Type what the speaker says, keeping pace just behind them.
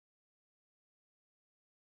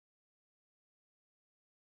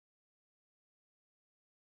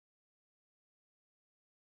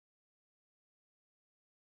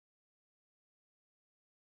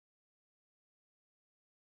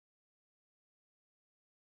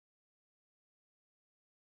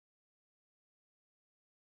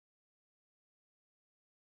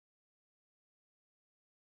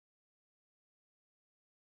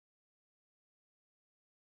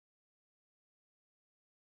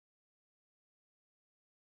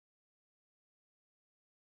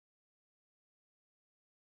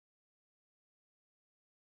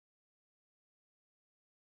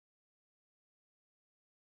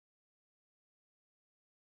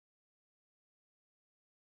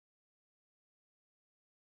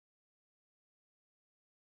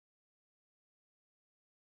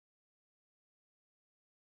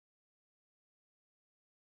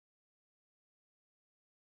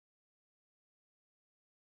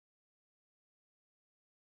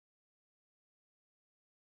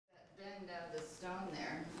The stone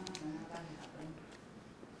there, I don't know how that happened,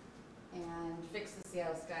 and fix the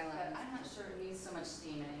Seattle skyline. But I'm not sure it needs so much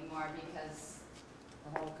steam anymore because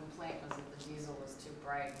the whole complaint was that the diesel was too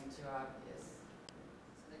bright and too obvious.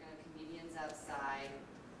 So they're going to have comedians outside,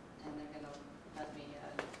 and they're going to let me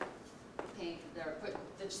paint, or put,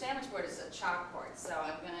 the sandwich board is a chalkboard, so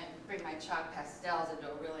I'm going to bring my chalk pastels and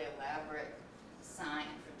do a really elaborate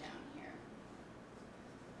sign for down here.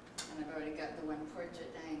 And I've already got the one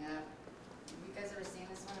portrait hang up. Have you guys ever seen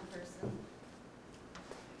this one in person?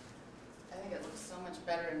 I think it looks so much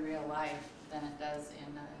better in real life than it does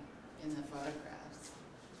in the photographs.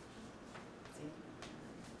 See?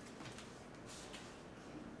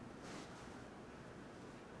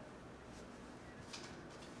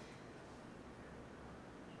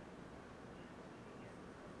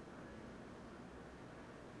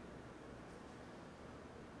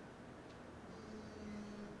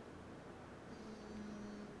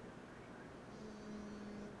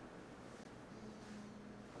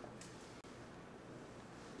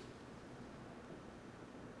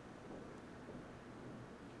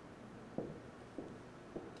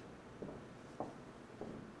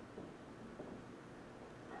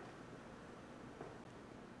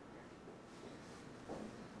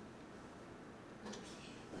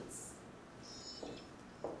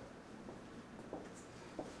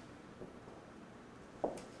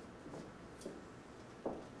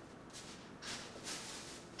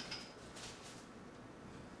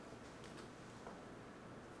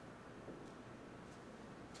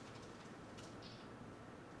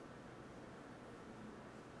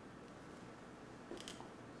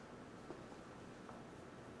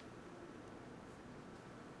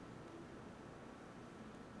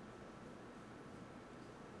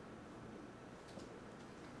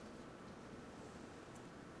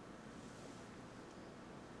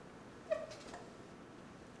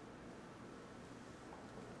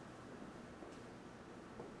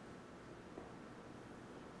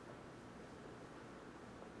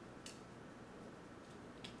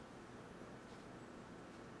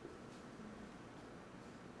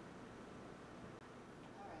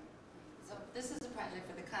 So this is a project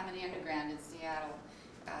for the Comedy Underground in Seattle.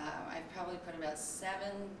 I've probably put about 7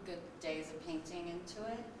 good days of painting into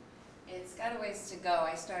it. It's got a ways to go.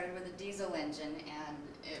 I started with a diesel engine and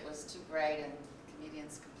it was too bright, and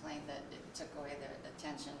comedians complained that it took away the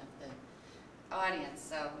attention of the audience.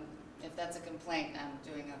 So if that's a complaint, I'm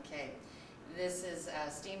doing okay. This is a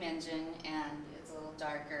steam engine and it's a little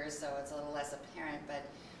darker, so it's a little less apparent, but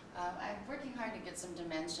I'm working hard to get some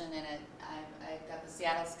dimension in it. I've got the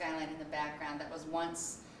Seattle skyline in the background. That was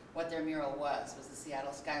once what their mural was the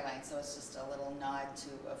Seattle skyline, so it's just a little nod to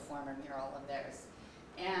a former mural of theirs.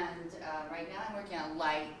 And right now I'm working on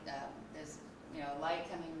light. There's light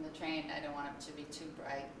coming from the train. I don't want it to be too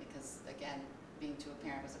bright because, again, being too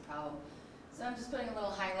apparent was a problem. So I'm just putting a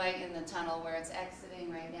little highlight in the tunnel where it's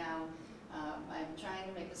exiting right now. I'm trying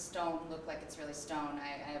to make the stone look like it's really stone. I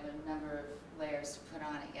have a number of layers to put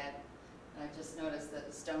on it yet. And I've just noticed that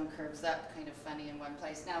the stone curves up kind of funny in one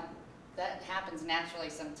place. Now, that happens naturally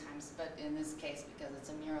sometimes, but in this case, because it's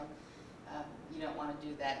a mural, you don't want to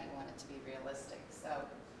do that. You want it to be realistic. So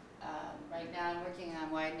right now I'm working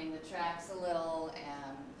on widening the tracks a little,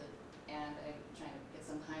 and I'm trying to get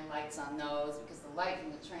some highlights on those because the light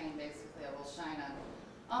from the train basically will shine on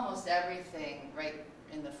almost everything right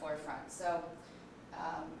in the forefront. So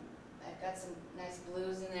I've got some nice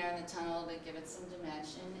blues in there in the tunnel to give it some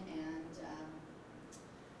dimension, and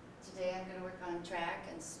today I'm going to work on track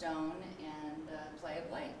and stone and play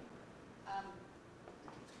of light.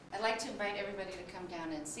 I'd like to invite everybody to come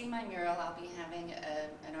down and see my mural. I'll be having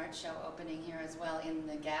an art show opening here as well in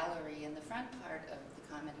the gallery in the front part of the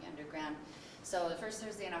Comedy Underground. So the first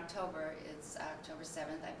Thursday in October, it's October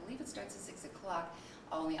 7th. I believe it starts at 6 o'clock.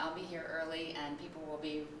 Only I'll be here early and people will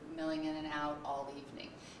be milling in and out all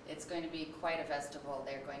evening. It's going to be quite a festival.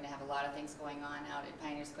 They're going to have a lot of things going on out at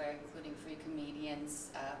Pioneer Square, including free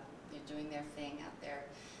comedians. They're doing their thing out there.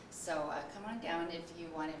 So come on down if you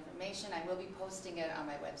want information. I will be posting it on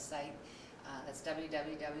my website. That's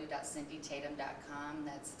www.cindytatum.com.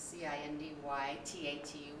 That's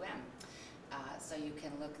CINDYTATUM. So you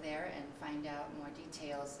can look there and find out more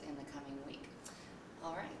details in the coming week.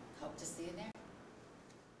 All right, hope to see you there.